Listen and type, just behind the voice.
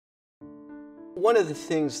One of the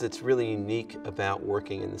things that's really unique about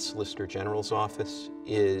working in the Solicitor General's office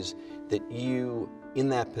is that you, in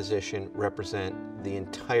that position, represent the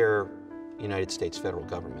entire United States federal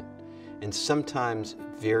government. And sometimes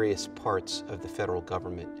various parts of the federal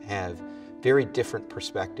government have very different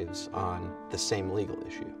perspectives on the same legal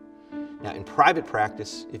issue. Now, in private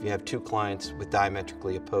practice, if you have two clients with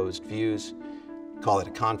diametrically opposed views, call it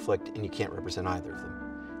a conflict, and you can't represent either of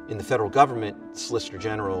them. In the federal government, the Solicitor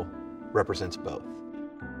General represents both.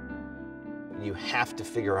 You have to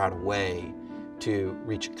figure out a way to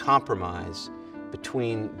reach a compromise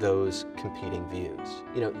between those competing views.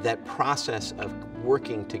 That process of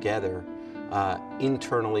working together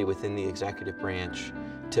internally within the executive branch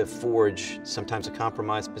to forge sometimes a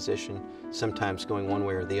compromise position, sometimes going one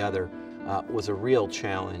way or the other, was a real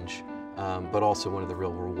challenge, but also one of the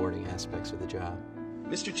real rewarding aspects of the job.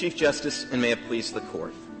 Mr. Chief Justice, and may it please the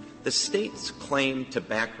Court, the state's claim to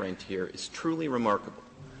back rent here is truly remarkable.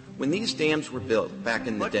 When these dams were built back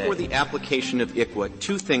in the day, for the application of ICWA,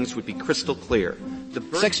 two things would be crystal clear.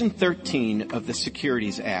 Section 13 of the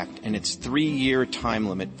Securities Act and its 3-year time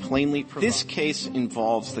limit plainly provides. This case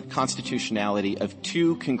involves the constitutionality of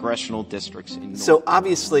two congressional districts in North. So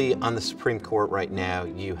obviously on the Supreme Court right now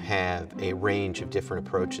you have a range of different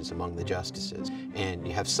approaches among the justices. And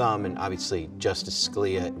you have some, and obviously Justice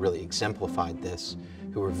Scalia really exemplified this,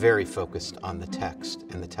 who are very focused on the text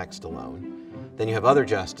and the text alone. Then you have other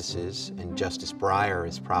justices, and Justice Breyer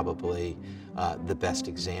is probably the best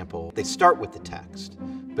example. They start with the text,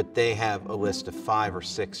 but they have a list of 5 or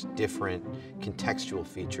 6 different contextual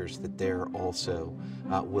features that they're also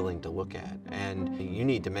willing to look at. And you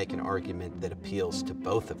need to make an argument that appeals to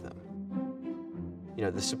both of them.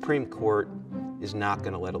 The Supreme Court is not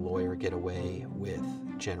going to let a lawyer get away with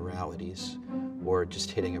generalities or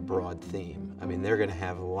just hitting a broad theme. I mean, they're going to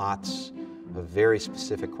have lots of very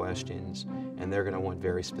specific questions, and they're going to want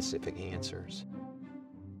very specific answers.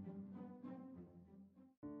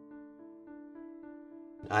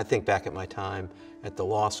 I think back at my time at the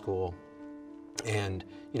law school, and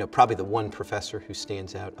probably the one professor who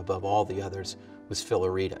stands out above all the others was Phil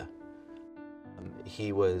Arita.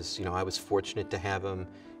 He was, I was fortunate to have him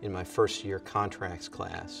in my first year contracts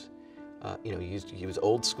class. He was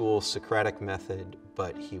old school Socratic method,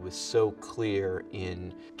 but he was so clear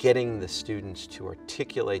in getting the students to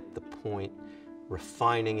articulate the point,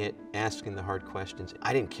 refining it, asking the hard questions.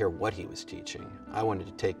 I didn't care what he was teaching. I wanted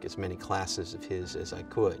to take as many classes of his as I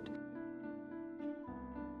could.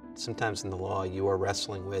 Sometimes in the law you are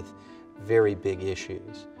wrestling with very big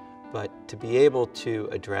issues, but to be able to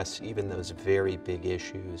address even those very big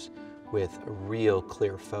issues with a real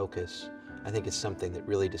clear focus, I think is something that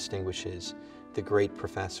really distinguishes the great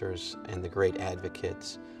professors and the great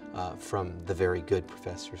advocates from the very good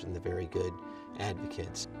professors and the very good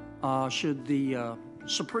advocates. Should the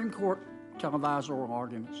Supreme Court televise oral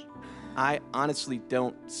arguments? I honestly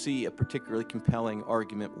don't see a particularly compelling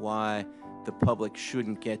argument why the public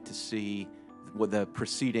shouldn't get to see the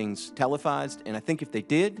proceedings televised, and I think if they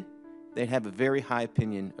did, they'd have a very high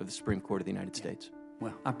opinion of the Supreme Court of the United States.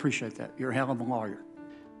 Well, I appreciate that. You're a hell of a lawyer.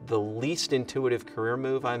 The least intuitive career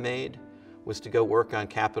move I made was to go work on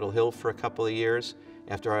Capitol Hill for a couple of years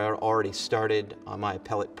after I had already started on my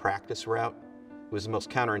appellate practice route. It was the most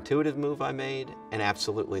counterintuitive move I made, and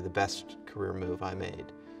absolutely the best career move I made.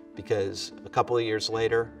 Because a couple of years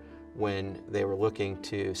later, when they were looking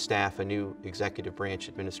to staff a new executive branch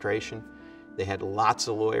administration, they had lots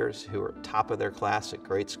of lawyers who were top of their class at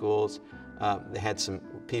great schools. They had some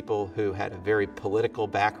people who had a very political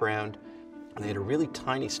background. And they had a really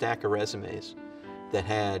tiny stack of resumes that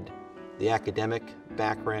had the academic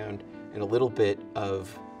background and a little bit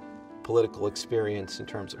of political experience in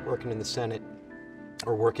terms of working in the Senate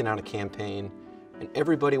or working on a campaign. And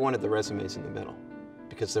everybody wanted the resumes in the middle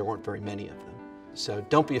because there weren't very many of them. So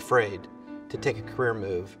don't be afraid to take a career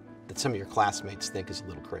move that some of your classmates think is a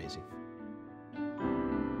little crazy.